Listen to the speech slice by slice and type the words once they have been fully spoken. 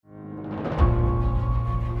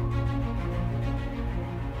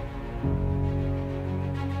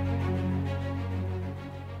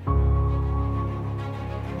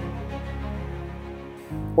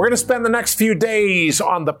We're going to spend the next few days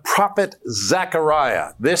on the prophet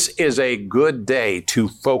Zechariah. This is a good day to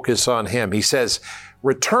focus on him. He says,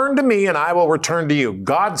 return to me and I will return to you.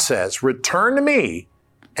 God says, return to me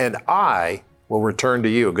and I will return to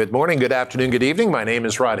you. Good morning, good afternoon, good evening. My name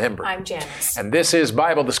is Rod Hember. I'm Janice. And this is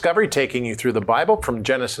Bible Discovery, taking you through the Bible from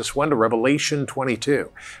Genesis 1 to Revelation 22.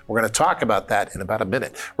 We're going to talk about that in about a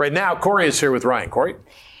minute. Right now, Corey is here with Ryan. Corey?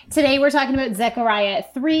 Today we're talking about Zechariah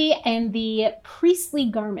 3 and the priestly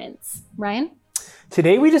garments. Ryan?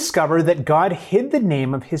 Today we discover that God hid the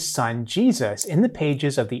name of his son Jesus in the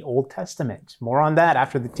pages of the Old Testament. More on that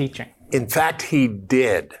after the teaching. In fact, he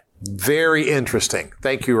did. Very interesting.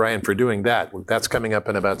 Thank you, Ryan, for doing that. That's coming up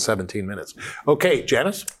in about 17 minutes. Okay,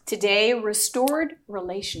 Janice? Today, restored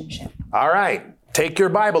relationship. All right. Take your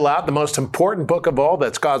Bible out, the most important book of all.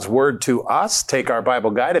 That's God's Word to us. Take our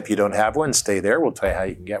Bible guide. If you don't have one, stay there. We'll tell you how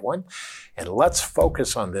you can get one. And let's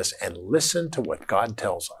focus on this and listen to what God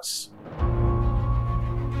tells us.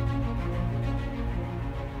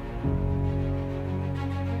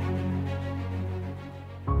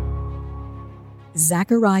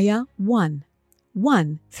 Zechariah 1,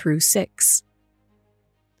 1 through 6.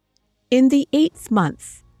 In the 8th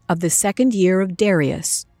month of the 2nd year of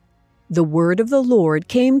Darius, the word of the Lord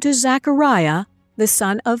came to Zechariah, the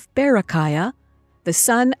son of Berechiah, the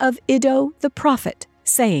son of Iddo the prophet,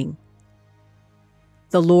 saying,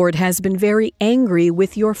 The Lord has been very angry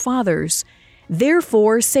with your fathers.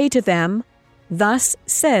 Therefore say to them, Thus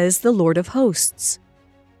says the Lord of hosts.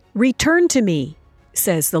 Return to me,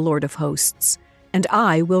 says the Lord of hosts, and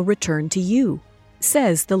I will return to you,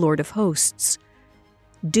 says the Lord of hosts.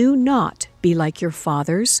 Do not be like your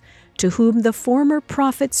fathers, to whom the former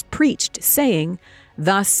prophets preached, saying,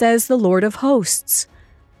 Thus says the Lord of hosts.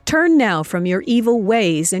 Turn now from your evil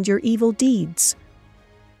ways and your evil deeds.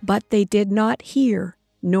 But they did not hear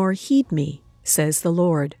nor heed me, says the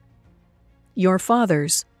Lord. Your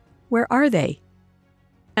fathers, where are they?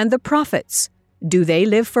 And the prophets, do they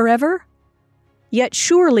live forever? Yet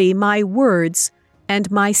surely my words and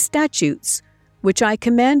my statutes, which I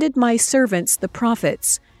commanded my servants the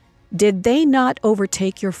prophets, did they not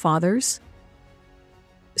overtake your fathers?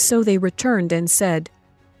 So they returned and said,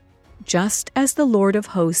 Just as the Lord of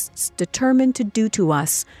hosts determined to do to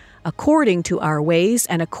us, according to our ways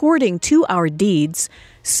and according to our deeds,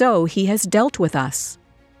 so he has dealt with us.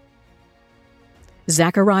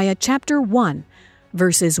 Zechariah chapter 1,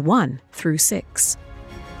 verses 1 through 6.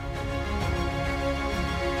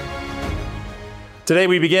 Today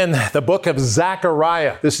we begin the book of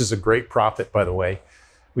Zechariah. This is a great prophet, by the way.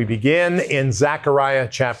 We begin in Zechariah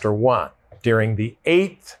chapter 1 during the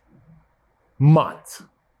 8th month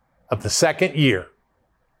of the 2nd year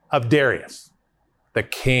of Darius, the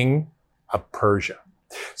king of Persia.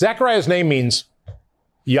 Zechariah's name means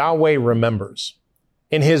Yahweh remembers.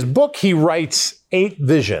 In his book, he writes 8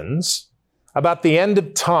 visions about the end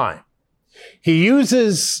of time. He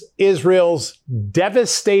uses Israel's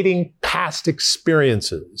devastating past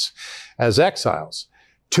experiences as exiles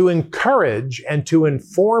to encourage and to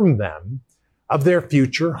inform them of their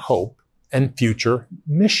future hope and future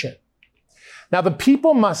mission. Now, the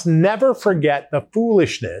people must never forget the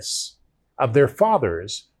foolishness of their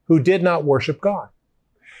fathers who did not worship God.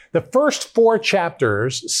 The first 4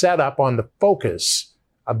 chapters set up on the focus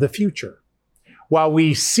of the future. While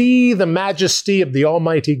we see the majesty of the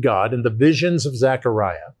Almighty God in the visions of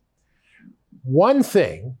Zechariah, one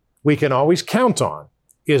thing we can always count on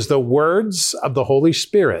is the words of the Holy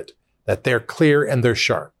Spirit, that they're clear and they're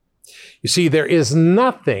sharp. You see, there is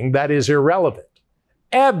nothing that is irrelevant.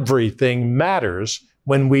 Everything matters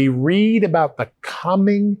when we read about the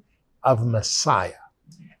coming of Messiah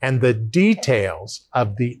and the details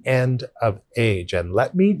of the end of age. And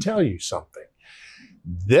let me tell you something.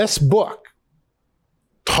 This book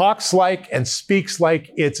talks like and speaks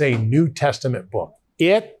like it's a New Testament book.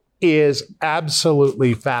 It is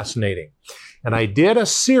absolutely fascinating. And I did a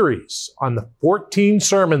series on the 14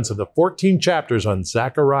 sermons of the 14 chapters on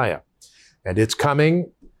Zechariah. And it's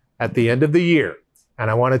coming at the end of the year.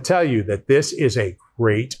 And I want to tell you that this is a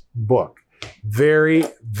great book. Very,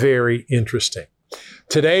 very interesting.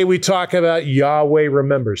 Today we talk about Yahweh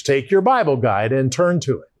remembers. Take your Bible guide and turn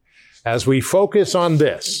to it as we focus on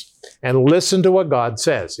this and listen to what God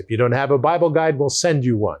says. If you don't have a Bible guide, we'll send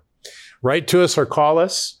you one. Write to us or call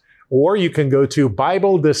us. Or you can go to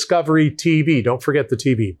Bible Discovery TV. Don't forget the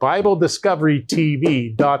TV.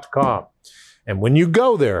 BibleDiscoveryTV.com. And when you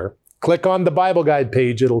go there, click on the Bible Guide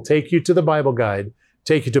page. It'll take you to the Bible Guide,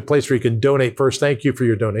 take you to a place where you can donate. First, thank you for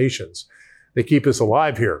your donations. They keep us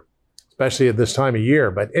alive here, especially at this time of year.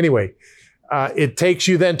 But anyway, it takes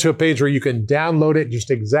you then to a page where you can download it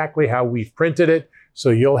just exactly how we've printed it. so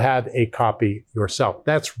you'll have a copy yourself.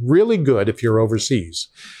 That's really good if you're overseas,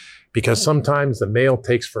 because sometimes the mail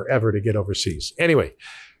takes forever to get overseas. Anyway,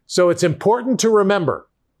 so it's important to remember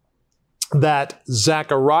that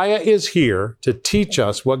Zechariah is here to teach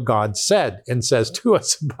us what God said and says to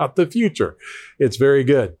us about the future. It's very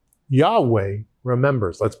good. Yahweh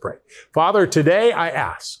remembers. Let's pray. Father, today I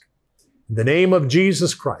ask, in the name of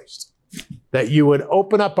Jesus Christ, that you would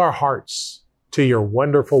open up our hearts to your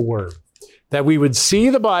wonderful word, that we would see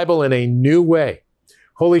the Bible in a new way.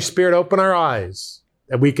 Holy Spirit, open our eyes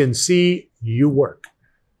that we can see you work.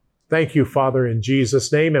 Thank you, Father, in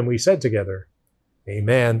Jesus' name. And we said together,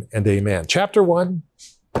 amen and amen. Chapter 1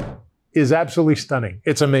 is absolutely stunning.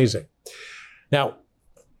 It's amazing. Now,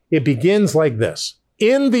 it begins like this.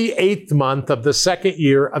 In the 8th month of the 2nd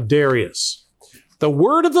year of Darius, the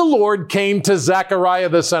word of the Lord came to Zechariah,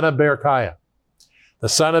 the son of Berechiah, the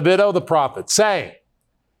son of Iddo, the prophet, saying,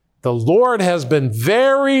 the Lord has been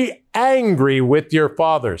very angry with your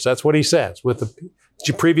fathers. That's what he says, with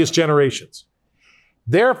the previous generations.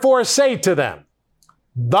 Therefore say to them,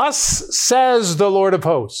 thus says the Lord of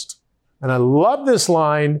hosts. And I love this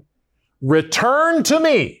line, return to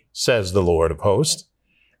me, says the Lord of hosts,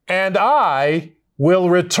 and I will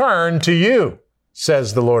return to you,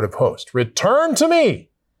 says the Lord of hosts. Return to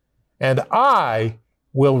me, and I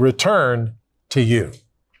will return to you.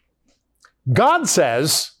 God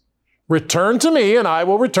says, return to me, and I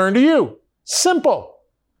will return to you. Simple.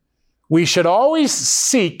 We should always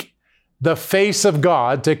seek the face of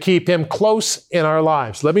God to keep him close in our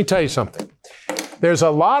lives. Let me tell you something. There's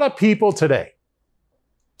a lot of people today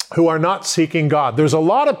who are not seeking God. There's a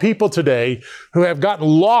lot of people today who have gotten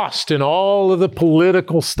lost in all of the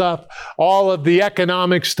political stuff, all of the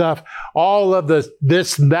economic stuff, all of the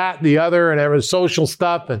this, that, the other, and every social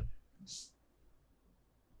stuff. And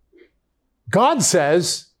God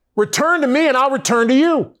says, return to me and I'll return to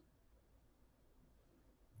you.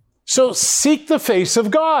 So seek the face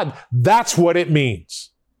of God. That's what it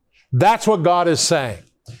means. That's what God is saying.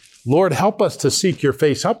 Lord, help us to seek your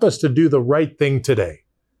face. Help us to do the right thing today.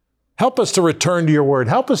 Help us to return to your word.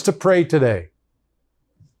 Help us to pray today.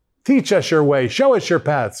 Teach us your way. Show us your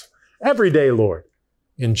paths every day, Lord.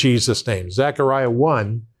 In Jesus' name. Zechariah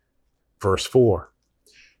 1, verse 4.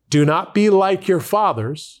 Do not be like your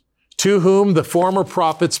fathers, to whom the former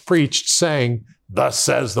prophets preached, saying, thus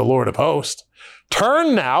says the Lord of hosts.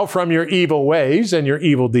 Turn now from your evil ways and your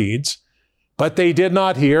evil deeds. But they did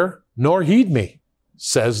not hear nor heed me,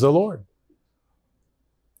 says the Lord.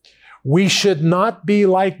 We should not be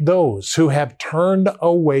like those who have turned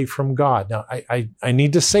away from God. Now, I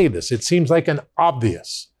need to say this. It seems like an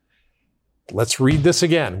obvious. Let's read this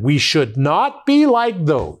again. We should not be like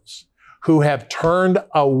those who have turned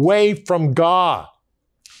away from God.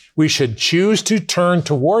 We should choose to turn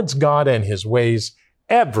towards God and his ways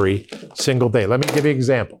every single day. Let me give you an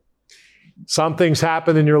example. Something's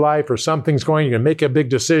happened in your life or something's going, you're going to make a big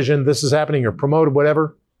decision. This is happening, you're promoted,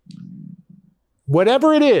 whatever.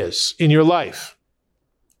 Whatever it is in your life,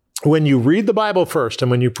 when you read the Bible first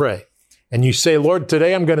and when you pray and you say, Lord,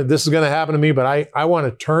 today this is going to happen to me, but I want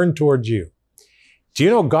to turn towards you. Do you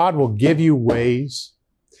know God will give you ways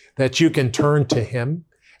that you can turn to him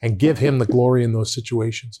and give him the glory in those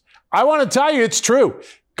situations? I want to tell you it's true.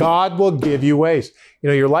 God will give you ways. You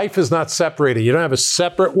know, your life is not separated. You don't have a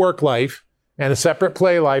separate work life and a separate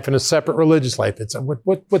play life and a separate religious life.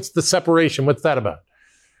 What's the separation? What's that about?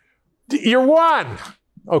 You're one.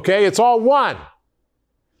 Okay? It's all one.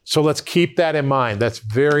 So let's keep that in mind. That's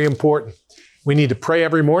very important. We need to pray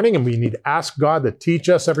every morning and we need to ask God to teach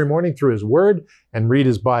us every morning through his word and read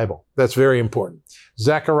his Bible. That's very important.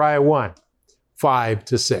 Zechariah 1,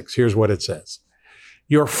 5-6. Here's what it says.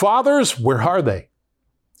 Your fathers, where are they?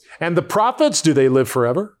 And the prophets, do they live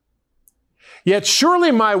forever? Yet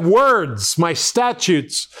surely my words, my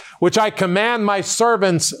statutes, which I command my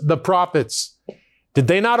servants, the prophets, did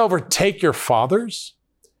they not overtake your fathers?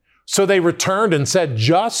 So they returned and said,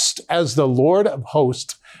 just as the Lord of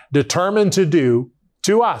hosts determined to do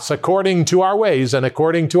to us according to our ways and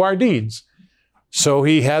according to our deeds, so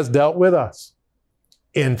he has dealt with us.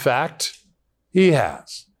 In fact, he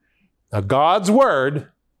has. Now God's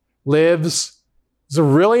word lives. It's a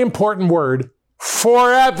really important word,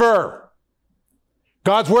 forever.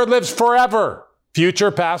 God's word lives forever.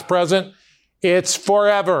 Future, past, present, it's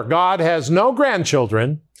forever. God has no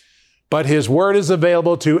grandchildren, but his word is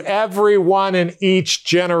available to everyone in each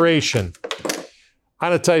generation.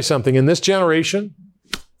 I'm going to tell you something. In this generation,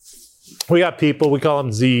 we got people, we call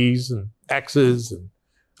them Z's and X's, and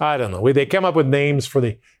I don't know. They come up with names for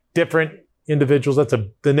the different individuals.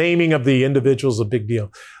 The naming of the individual is a big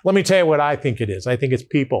deal. Let me tell you what I think it is. I think it's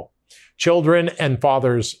people. children and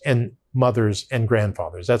fathers and mothers and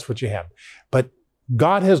grandfathers. That's what you have. But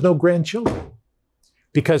God has no grandchildren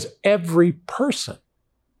because every person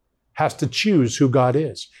has to choose who God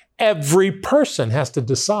is. Every person has to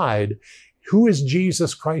decide, who is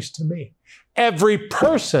Jesus Christ to me? Every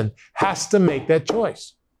person has to make that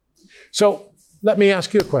choice. So let me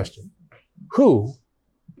ask you a question. Who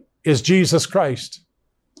is Jesus Christ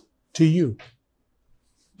to you?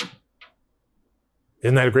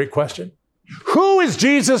 Isn't that a great question? Who is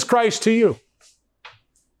Jesus Christ to you?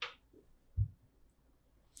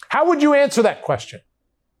 How would you answer that question?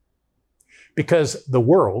 Because the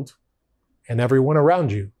world and everyone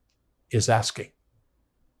around you is asking.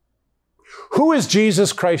 Who is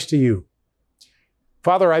Jesus Christ to you?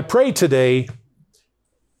 Father, I pray today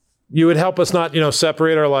you would help us not,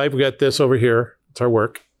 separate our life. We got this over here. It's our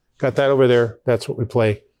work. Got that over there. That's what we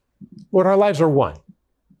play. Lord, our lives are one.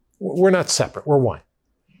 We're not separate. We're one.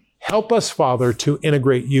 Help us, Father, to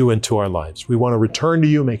integrate you into our lives. We want to return to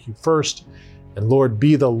you, make you first, and Lord,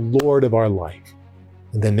 be the Lord of our life.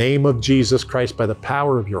 In the name of Jesus Christ, by the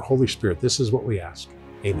power of your Holy Spirit, this is what we ask.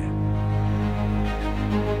 Amen.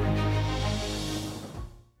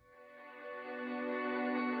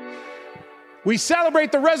 We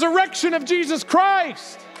celebrate the resurrection of Jesus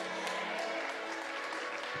Christ.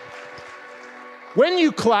 When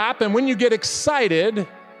you clap and when you get excited,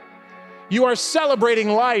 you are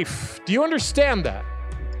celebrating life. Do you understand that?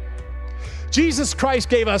 Jesus Christ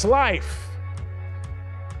gave us life.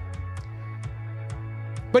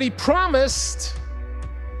 But he promised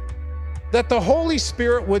that the Holy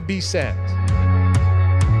Spirit would be sent.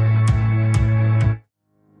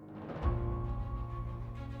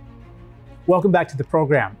 Welcome back to the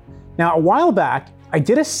program. Now, a while back, I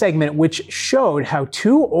did a segment which showed how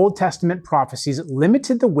two Old Testament prophecies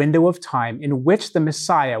limited the window of time in which the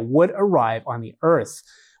Messiah would arrive on the earth,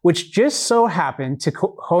 which just so happened to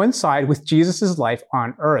coincide with Jesus' life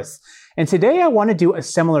on earth. And today I want to do a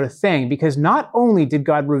similar thing because not only did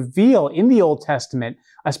God reveal in the Old Testament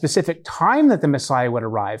a specific time that the Messiah would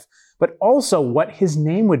arrive, but also what his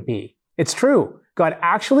name would be. It's true. God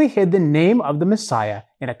actually hid the name of the Messiah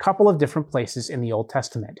in a couple of different places in the Old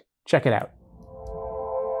Testament. Check it out.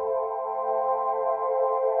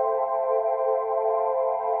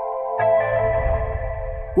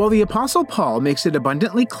 Well, the Apostle Paul makes it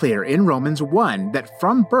abundantly clear in Romans 1 that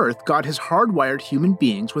from birth God has hardwired human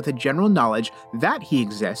beings with a general knowledge that he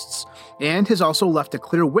exists, and has also left a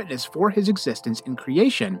clear witness for his existence in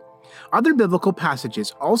creation. Other biblical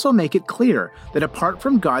passages also make it clear that apart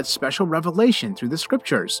from God's special revelation through the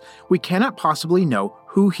scriptures, we cannot possibly know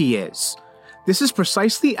who he is. This is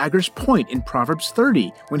precisely Agar's point in Proverbs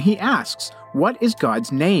 30 when he asks, what is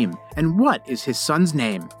God's name, and what is his son's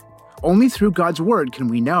name? Only through God's word can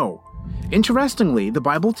we know. Interestingly, the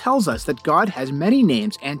Bible tells us that God has many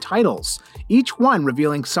names and titles, each one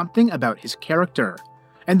revealing something about his character.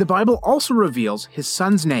 And the Bible also reveals his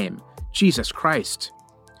son's name, Jesus Christ.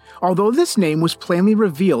 Although this name was plainly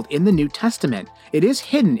revealed in the New Testament, it is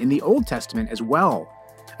hidden in the Old Testament as well.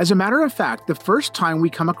 As a matter of fact, the first time we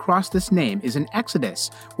come across this name is in Exodus,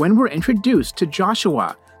 when we're introduced to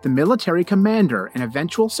Joshua, the military commander and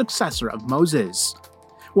eventual successor of Moses.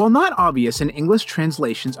 While not obvious in English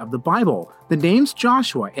translations of the Bible, the names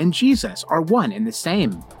Joshua and Jesus are one and the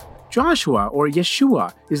same. Joshua, or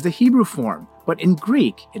Yeshua, is the Hebrew form, but in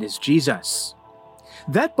Greek it is Jesus.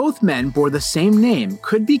 That both men bore the same name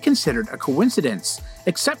could be considered a coincidence,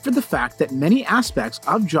 except for the fact that many aspects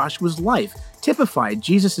of Joshua's life typified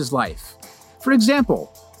Jesus' life. For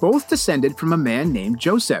example, both descended from a man named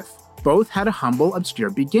Joseph. Both had a humble, obscure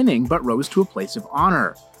beginning, but rose to a place of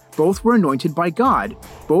honor. Both were anointed by God.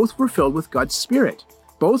 Both were filled with God's Spirit.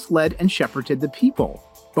 Both led and shepherded the people.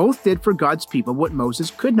 Both did for God's people what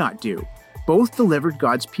Moses could not do. Both delivered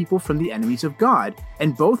God's people from the enemies of God,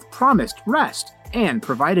 and both promised rest and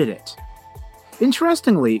provided it.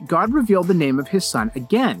 Interestingly, God revealed the name of his son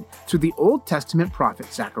again through the Old Testament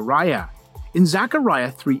prophet Zechariah. In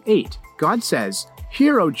Zechariah 3:8, God says,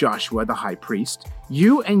 "Hear, O Joshua the high priest,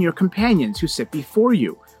 you and your companions who sit before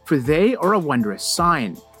you, for they are a wondrous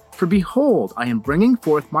sign. For behold, I am bringing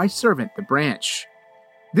forth my servant the branch."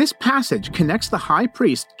 This passage connects the high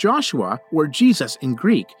priest Joshua, or Jesus in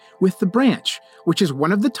Greek, with the branch, which is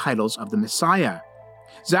one of the titles of the Messiah.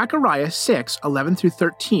 Zechariah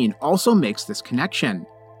 6:11-13 also makes this connection.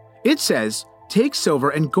 It says, "Take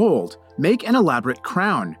silver and gold, make an elaborate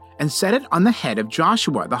crown, and set it on the head of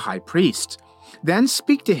Joshua the high priest. Then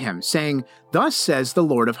speak to him, saying, Thus says the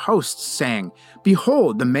Lord of hosts, saying,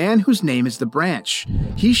 Behold, the man whose name is the branch.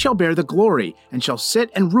 He shall bear the glory, and shall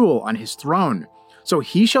sit and rule on his throne. So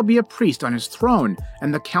he shall be a priest on his throne,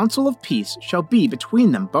 and the counsel of peace shall be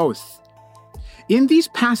between them both. In these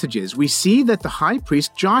passages, we see that the high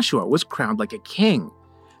priest Joshua was crowned like a king.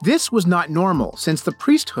 This was not normal, since the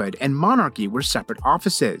priesthood and monarchy were separate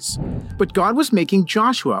offices. But God was making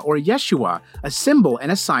Joshua, or Yeshua, a symbol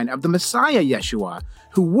and a sign of the Messiah Yeshua,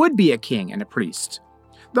 who would be a king and a priest.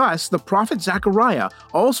 Thus, the prophet Zechariah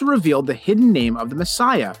also revealed the hidden name of the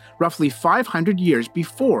Messiah roughly 500 years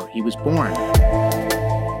before he was born.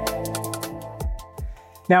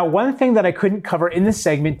 Now, one thing that I couldn't cover in this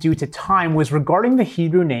segment due to time was regarding the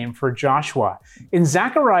Hebrew name for Joshua. In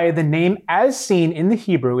Zechariah, the name as seen in the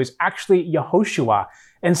Hebrew is actually Yehoshua,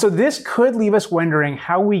 and so this could leave us wondering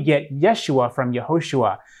how we get Yeshua from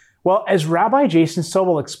Yehoshua. Well, as Rabbi Jason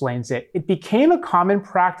Sobel explains it, it became a common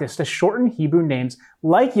practice to shorten Hebrew names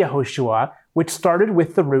like Yehoshua, which started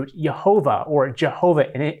with the root Yehovah, or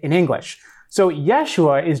Jehovah in English. So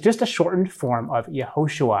Yeshua is just a shortened form of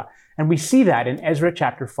Yehoshua. And we see that in Ezra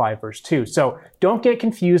chapter 5, verse 2. So don't get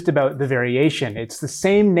confused about the variation. It's the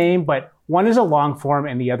same name, but one is a long form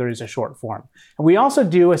and the other is a short form. And we also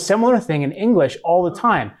do a similar thing in English all the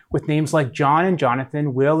time with names like John and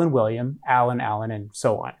Jonathan, Will and William, Alan, and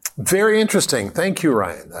so on. Very interesting. Thank you,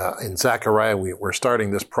 Ryan. In Zechariah, we're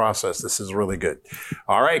starting this process. This is really good.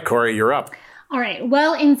 All right, Corey, you're up. All right.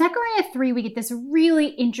 Well, in Zechariah 3, we get this really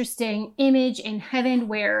interesting image in heaven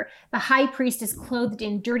where the high priest is clothed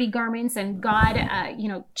in dirty garments and God,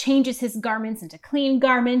 changes his garments into clean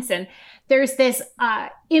garments. And there's this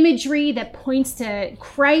imagery that points to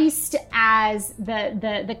Christ as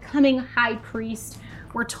the coming high priest.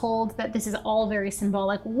 We're told that this is all very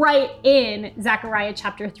symbolic right in Zechariah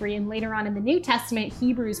chapter 3. And later on in the New Testament,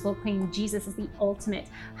 Hebrews will claim Jesus as the ultimate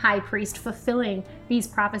high priest, fulfilling these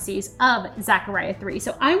prophecies of Zechariah 3.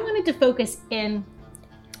 So I wanted to focus in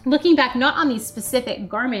looking back not on these specific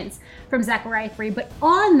garments from Zechariah 3, but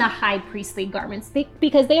on the high priestly garments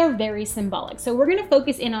because they are very symbolic. So we're going to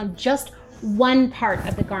focus in on just one part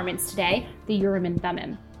of the garments today, the Urim and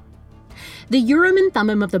Thummim. The Urim and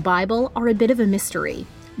Thummim of the Bible are a bit of a mystery.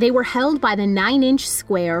 They were held by the 9-inch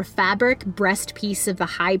square fabric breastpiece of the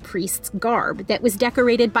high priest's garb that was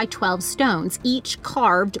decorated by 12 stones, each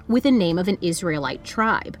carved with a name of an Israelite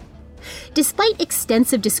tribe. Despite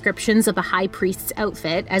extensive descriptions of the high priest's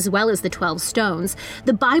outfit, as well as the 12 stones,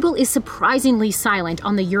 the Bible is surprisingly silent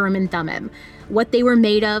on the Urim and Thummim. What they were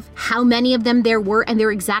made of, how many of them there were, and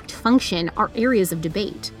their exact function are areas of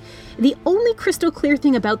debate. The only crystal clear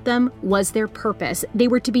thing about them was their purpose. They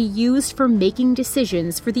were to be used for making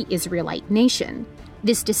decisions for the Israelite nation.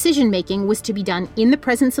 This decision-making was to be done in the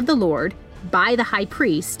presence of the Lord by the high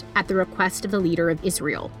priest at the request of the leader of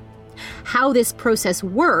Israel. How this process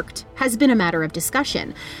worked has been a matter of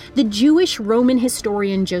discussion. The Jewish Roman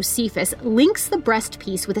historian Josephus links the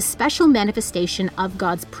breastpiece with a special manifestation of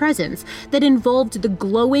God's presence that involved the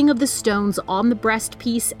glowing of the stones on the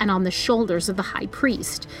breastpiece and on the shoulders of the high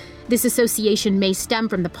priest. This association may stem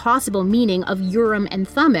from the possible meaning of Urim and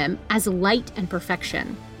Thummim as light and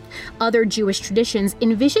perfection. Other Jewish traditions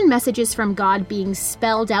envision messages from God being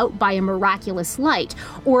spelled out by a miraculous light,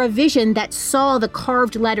 or a vision that saw the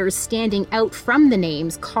carved letters standing out from the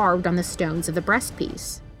names carved on the stones of the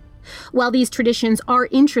breastpiece. While these traditions are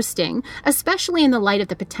interesting, especially in the light of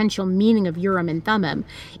the potential meaning of Urim and Thummim,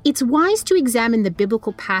 it's wise to examine the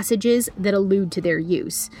biblical passages that allude to their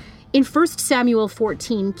use. In 1 Samuel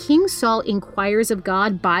 14, King Saul inquires of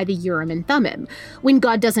God by the Urim and Thummim. When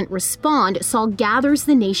God doesn't respond, Saul gathers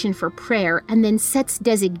the nation for prayer and then sets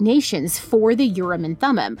designations for the Urim and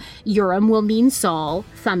Thummim. Urim will mean Saul,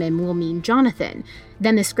 Thummim will mean Jonathan.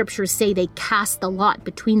 Then the scriptures say they cast the lot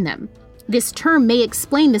between them. This term may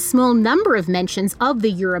explain the small number of mentions of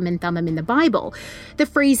the Urim and Thummim in the Bible. The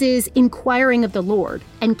phrases inquiring of the Lord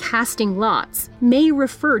and casting lots may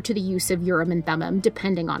refer to the use of Urim and Thummim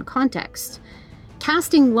depending on context.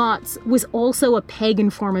 Casting lots was also a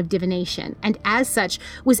pagan form of divination, and as such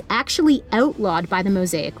was actually outlawed by the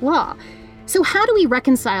Mosaic Law. So how do we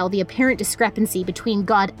reconcile the apparent discrepancy between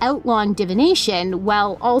God outlawing divination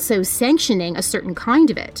while also sanctioning a certain kind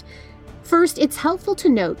of it? First, it's helpful to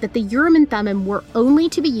note that the Urim and Thummim were only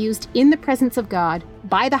to be used in the presence of God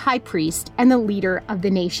by the high priest and the leader of the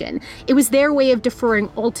nation. It was their way of deferring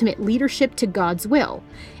ultimate leadership to God's will.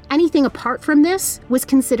 Anything apart from this was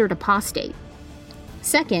considered apostate.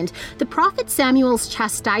 Second, the prophet Samuel's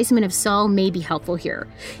chastisement of Saul may be helpful here.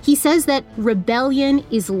 He says that rebellion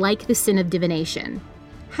is like the sin of divination.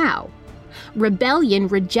 How? Rebellion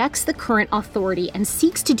rejects the current authority and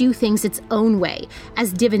seeks to do things its own way,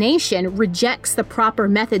 as divination rejects the proper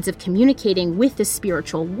methods of communicating with the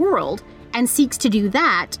spiritual world and seeks to do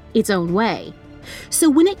that its own way. So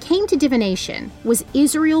when it came to divination, was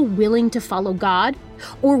Israel willing to follow God?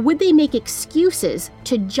 Or would they make excuses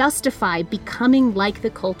to justify becoming like the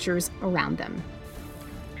cultures around them?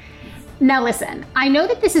 Now listen, I know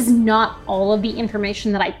that this is not all of the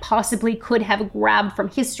information that I possibly could have grabbed from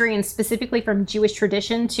history and specifically from Jewish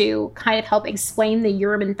tradition to kind of help explain the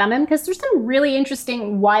Urim and Thummim, because there's some really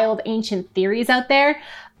interesting, wild, ancient theories out there.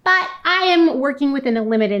 But I am working within a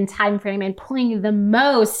limited time frame and pulling the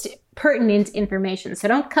most pertinent information. So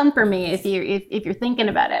don't come for me if you're thinking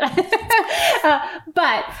about it.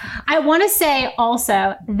 But I want to say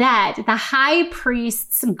also that the high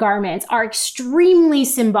priest's garments are extremely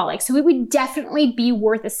symbolic. So it would definitely be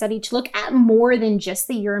worth a study to look at more than just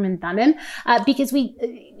the Urim and Thummim, because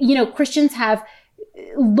Christians have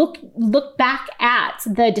look back at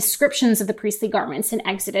the descriptions of the priestly garments in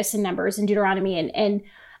Exodus and Numbers and Deuteronomy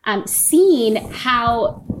and seeing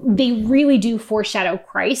how they really do foreshadow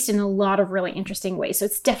Christ in a lot of really interesting ways. So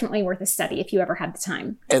it's definitely worth a study if you ever had the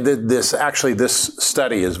time. And this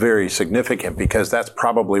study is very significant because that's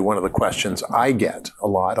probably one of the questions I get a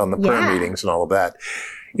lot on the prayer meetings and all of that,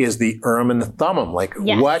 is the Urim and the Thummim. Like,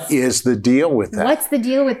 what is the deal with that? What's the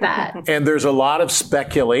deal with that? And there's a lot of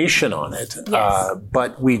speculation on it,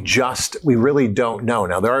 but we really don't know.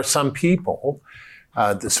 Now, there are some people,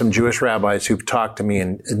 some Jewish rabbis who've talked to me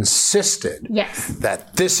and insisted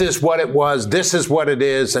that this is what it was, this is what it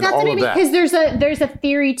is, and all of that. Because there's a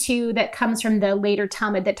theory too that comes from the later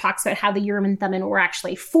Talmud that talks about how the Urim and Thummim were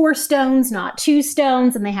actually 4 stones, not 2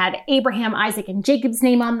 stones, and they had Abraham, Isaac, and Jacob's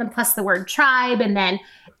name on them, plus the word tribe, and then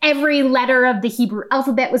every letter of the Hebrew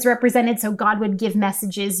alphabet was represented, so God would give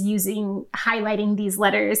messages highlighting these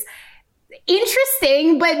letters.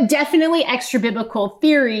 Interesting, but definitely extra biblical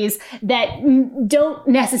theories that don't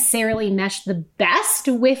necessarily mesh the best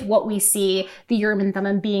with what we see the Urim and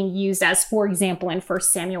Thummim being used as, for example, in 1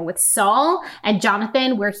 Samuel with Saul and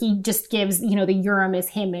Jonathan, where he just gives, the Urim is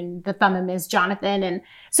him and the Thummim is Jonathan. And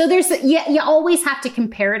so you always have to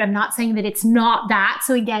compare it. I'm not saying that it's not that.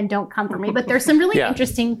 So again, don't come for me, but there's some really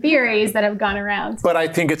interesting theories that have gone around. But I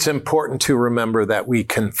think it's important to remember that we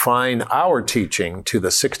confine our teaching to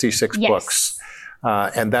the 66 books.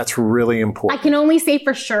 And that's really important. I can only say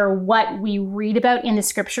for sure what we read about in the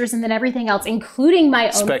scriptures, and then everything else, including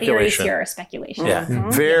my own theories here, are speculation.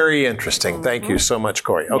 Yeah, very interesting. Thank you so much,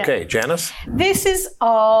 Corey. Okay, Janice? This is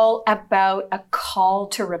all about a call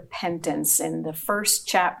to repentance in the first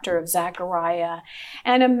chapter of Zechariah.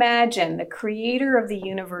 And imagine the creator of the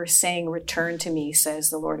universe saying, "Return to me,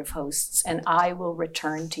 says the Lord of hosts, and I will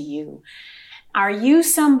return to you." Are you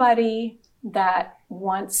somebody that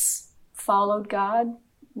once followed God,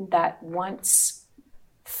 that once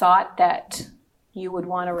thought that you would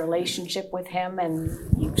want a relationship with him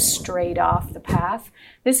and you strayed off the path?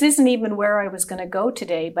 This isn't even where I was going to go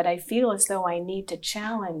today, but I feel as though I need to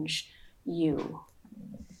challenge you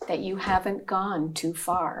that you haven't gone too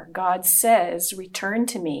far. God says, "Return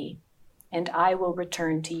to me, and I will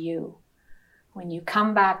return to you." When you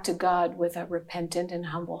come back to God with a repentant and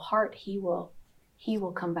humble heart, he will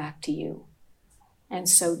come back to you. And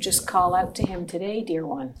so just call out to him today, dear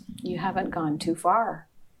one. You haven't gone too far.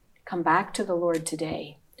 Come back to the Lord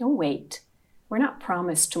today. Don't wait. We're not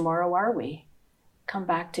promised tomorrow, are we? Come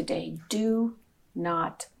back today. Do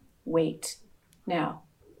not wait. Now,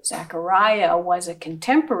 Zechariah was a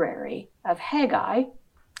contemporary of Haggai.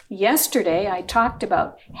 Yesterday, I talked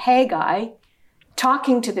about Haggai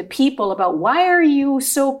talking to the people about, why are you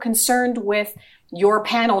so concerned with your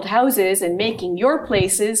paneled houses and making your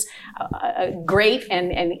places great,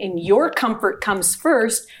 and your comfort comes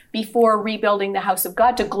first before rebuilding the house of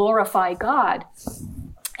God to glorify God.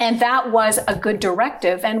 And that was a good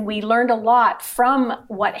directive, and we learned a lot from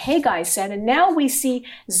what Haggai said. And now we see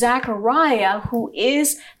Zechariah, who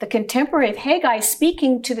is the contemporary of Haggai,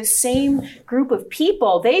 speaking to the same group of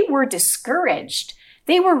people. They were discouraged.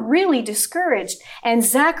 They were really discouraged. And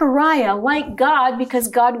Zechariah, like God, because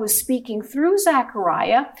God was speaking through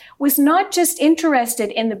Zechariah, was not just interested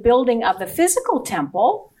in the building of the physical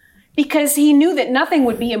temple, because he knew that nothing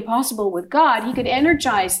would be impossible with God. He could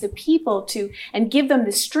energize the people and give them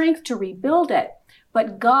the strength to rebuild it.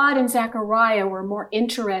 But God and Zechariah were more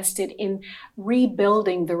interested in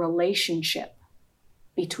rebuilding the relationship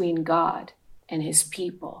between God and his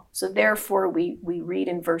people. So therefore, we read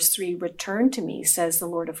in verse 3, "Return to me, says the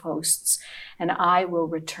Lord of hosts, and I will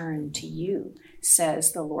return to you,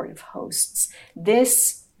 says the Lord of hosts."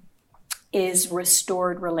 This is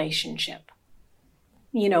restored relationship.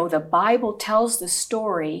 The Bible tells the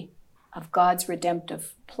story of God's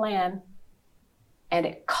redemptive plan, and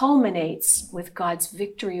it culminates with God's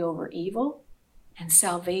victory over evil and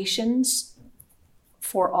salvation's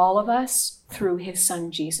for all of us through his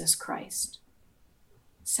Son, Jesus Christ.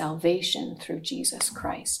 Salvation through Jesus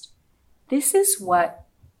Christ. This is what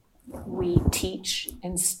we teach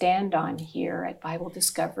and stand on here at Bible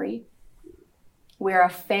Discovery. We're a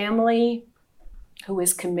family who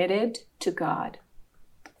is committed to God.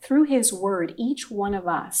 Through his word, each one of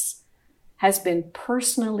us has been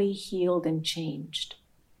personally healed and changed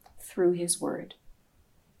through his word.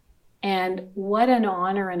 And what an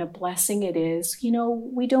honor and a blessing it is. You know,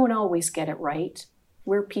 we don't always get it right.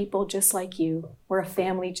 We're people just like you. We're a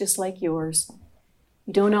family just like yours.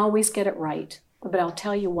 We don't always get it right. But I'll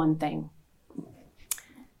tell you one thing.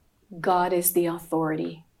 God is the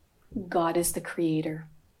authority. God is the creator.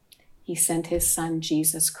 He sent his Son,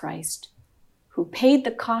 Jesus Christ, who paid the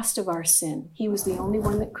cost of our sin. He was the only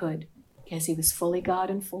one that could, because he was fully God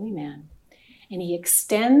and fully man. And he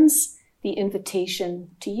extends the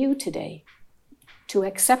invitation to you today to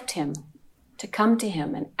accept him, to come to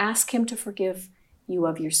him and ask him to forgive you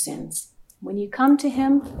of your sins. When you come to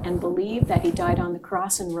him and believe that he died on the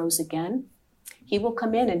cross and rose again, he will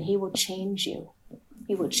come in and he will change you.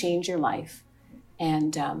 He will change your life.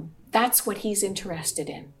 And that's what he's interested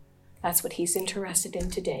in. That's what he's interested in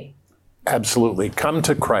today. Absolutely. Come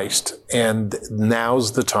to Christ, and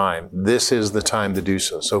now's the time. This is the time to do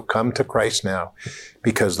so. So come to Christ now,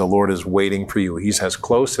 because the Lord is waiting for you. He's as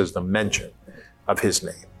close as the mention of his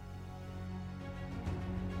name.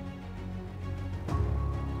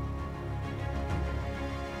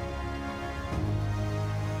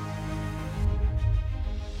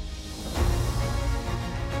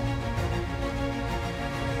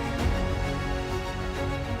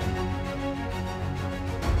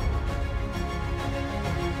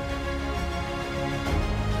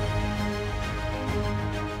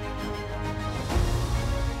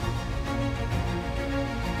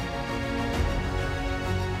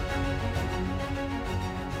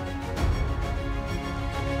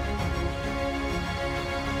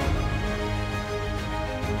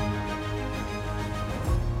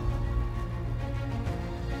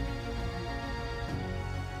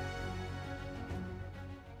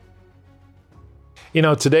 You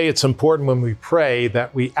know, today it's important when we pray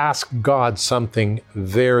that we ask God something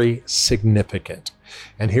very significant.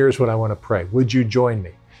 And here's what I want to pray. Would you join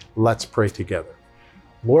me? Let's pray together.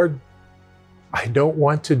 Lord, I don't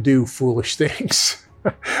want to do foolish things.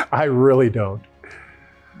 I really don't.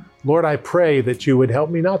 Lord, I pray that you would help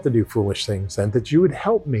me not to do foolish things, and that you would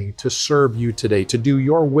help me to serve you today, to do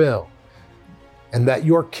your will, and that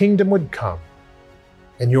your kingdom would come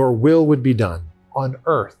and your will would be done on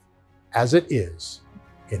earth as it is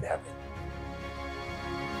in heaven.